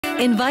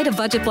Invite a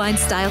Budget Blinds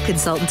style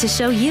consultant to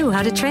show you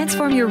how to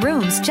transform your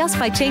rooms just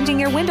by changing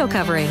your window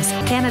coverings.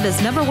 Canada's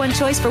 #1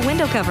 choice for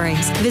window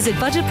coverings. Visit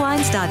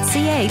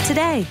budgetblinds.ca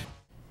today.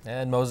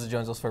 And Moses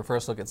joins us for a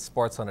first look at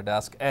sports on the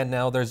desk. And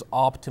now there's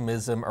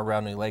optimism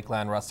around the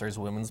Lakeland Rustlers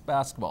women's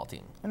basketball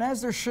team. And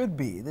as there should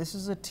be, this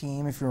is a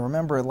team, if you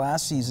remember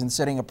last season,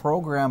 setting a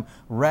program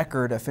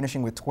record,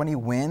 finishing with 20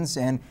 wins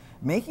and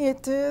making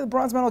it to the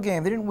bronze medal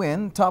game. They didn't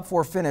win. Top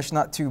 4 finish,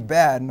 not too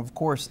bad. And of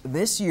course,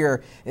 this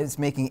year it's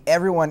making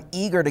everyone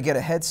eager to get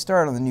a head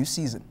start on the new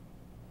season.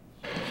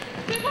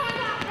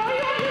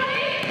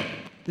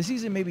 The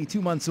season may be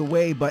 2 months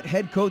away, but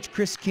head coach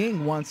Chris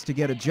King wants to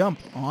get a jump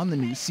on the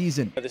new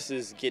season. This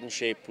is get in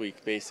shape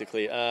week,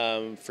 basically.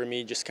 For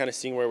me, just kind of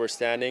seeing where we're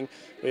standing.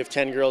 We have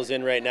 10 girls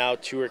in right now.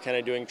 2 are kind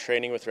of doing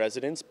training with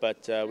residents,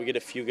 but we get a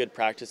few good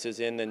practices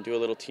in, then do a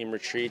little team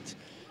retreat,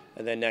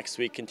 and then next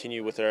week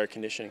continue with our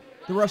conditioning.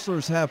 The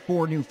Rustlers have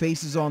 4 new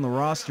faces on the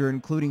roster,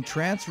 including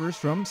transfers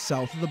from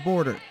south of the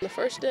border. The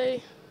first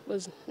day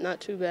was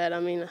not too bad. I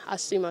mean, I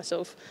see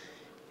myself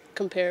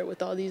compare it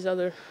with all these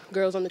other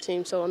girls on the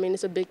team. So, I mean,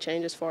 it's a big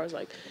change as far as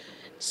like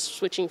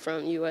switching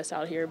from U.S.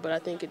 out here, but I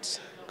think it's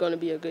going to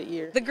be a good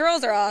year. The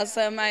girls are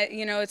awesome.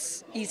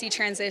 It's easy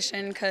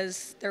transition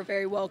because they're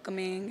very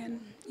welcoming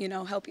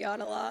and, help you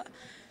out a lot.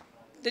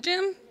 The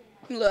gym,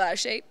 I'm a little out of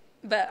shape,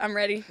 but I'm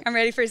ready. I'm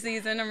ready for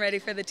season. I'm ready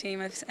for the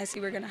team. I see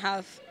we're going to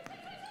have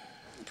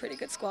a pretty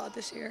good squad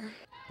this year.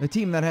 A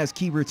team that has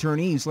key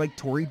returnees like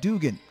Tori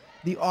Dugan.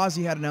 The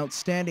Aussie had an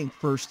outstanding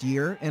first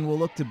year and will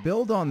look to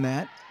build on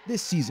that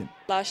this season.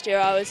 Last year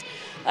I was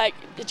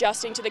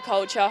adjusting to the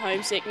culture,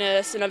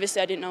 homesickness, and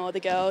obviously I didn't know all the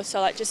girls,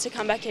 so just to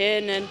come back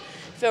in and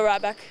feel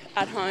right back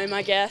at home,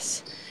 I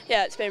guess.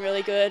 Yeah, it's been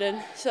really good,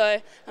 and so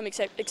I'm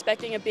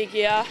expecting a big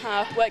year.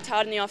 Worked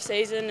hard in the off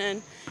season,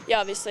 and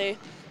yeah, obviously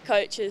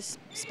coach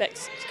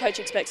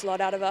expects a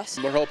lot out of us.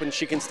 We're hoping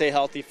she can stay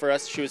healthy for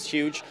us. She was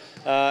huge.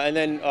 And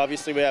then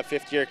obviously we have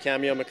 5th year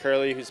Cameo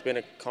McCurley, who's been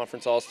a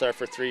conference all-star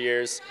for 3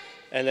 years.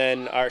 And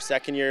then our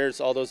 2nd years,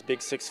 all those big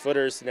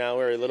 6-footers now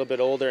are a little bit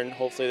older, and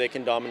hopefully they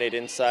can dominate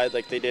inside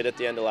like they did at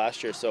the end of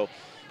last year. So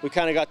we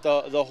kind of got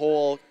the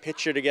whole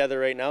picture together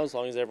right now, as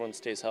long as everyone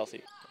stays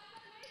healthy.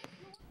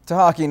 To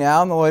hockey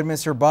now, and the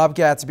Lloydminster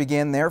Bobcats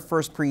begin their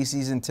first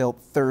preseason till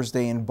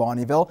Thursday in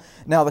Bonnyville.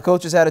 Now the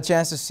coaches had a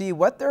chance to see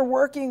what they're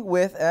working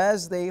with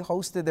as they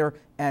hosted their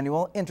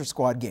annual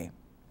inter-squad game.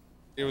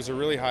 It was a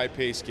really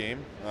high-paced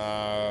game.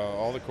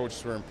 All the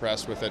coaches were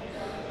impressed with it.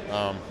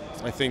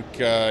 I think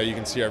you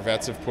can see our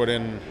vets have put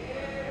in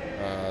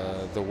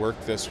the work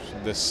this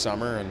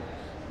summer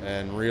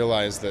and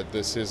realized that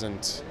this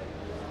isn't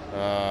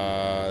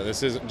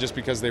just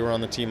because they were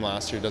on the team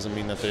last year doesn't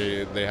mean that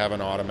they have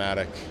an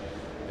automatic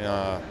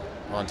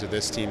onto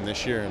this team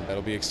this year, and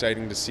that'll be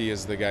exciting to see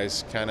as the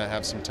guys kind of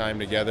have some time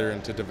together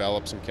and to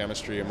develop some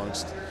chemistry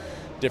amongst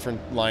different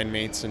line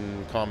mates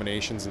and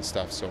combinations and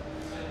stuff. So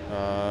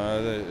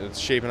it's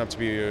shaping up to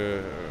be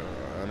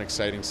an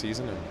exciting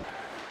season.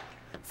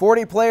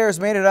 40 players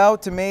made it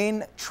out to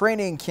main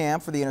training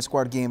camp for the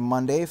inter-squad game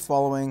Monday,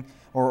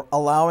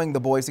 allowing the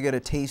boys to get a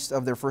taste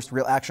of their first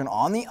real action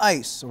on the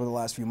ice over the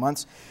last few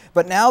months.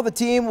 But now the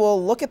team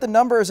will look at the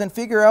numbers and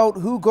figure out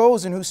who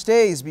goes and who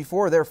stays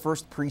before their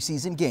first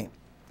preseason game.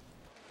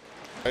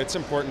 It's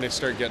important to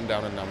start getting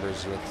down in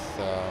numbers with,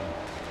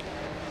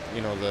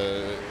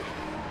 the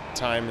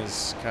time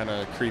is kind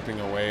of creeping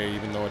away,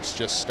 even though it's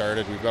just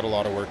started. We've got a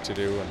lot of work to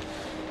do,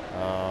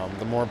 and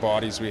the more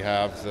bodies we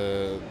have,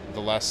 the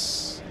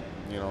less,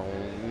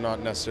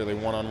 not necessarily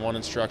one-on-one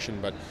instruction,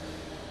 but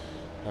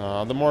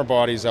the more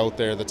bodies out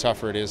there, the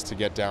tougher it is to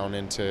get down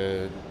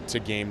into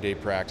game day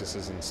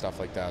practices and stuff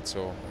like that.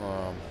 So,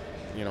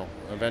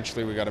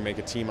 eventually we got to make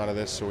a team out of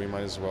this, so we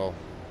might as well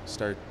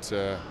start,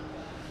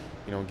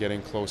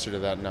 getting closer to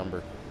that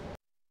number.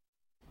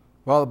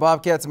 Well, the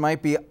Bobcats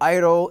might be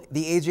idle.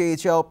 The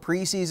AJHL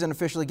preseason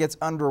officially gets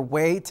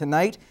underway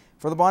tonight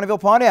for the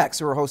Bonnyville Pontiacs,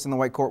 who are hosting the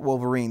Whitecourt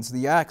Wolverines. The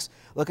Yaks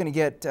looking to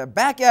get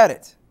back at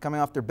it, coming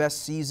off their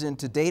best season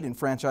to date in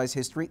franchise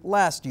history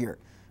last year.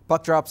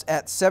 Puck drops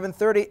at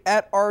 7:30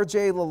 at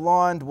RJ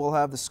Lalonde. We'll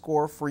have the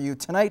score for you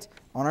tonight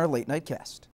on our late night cast.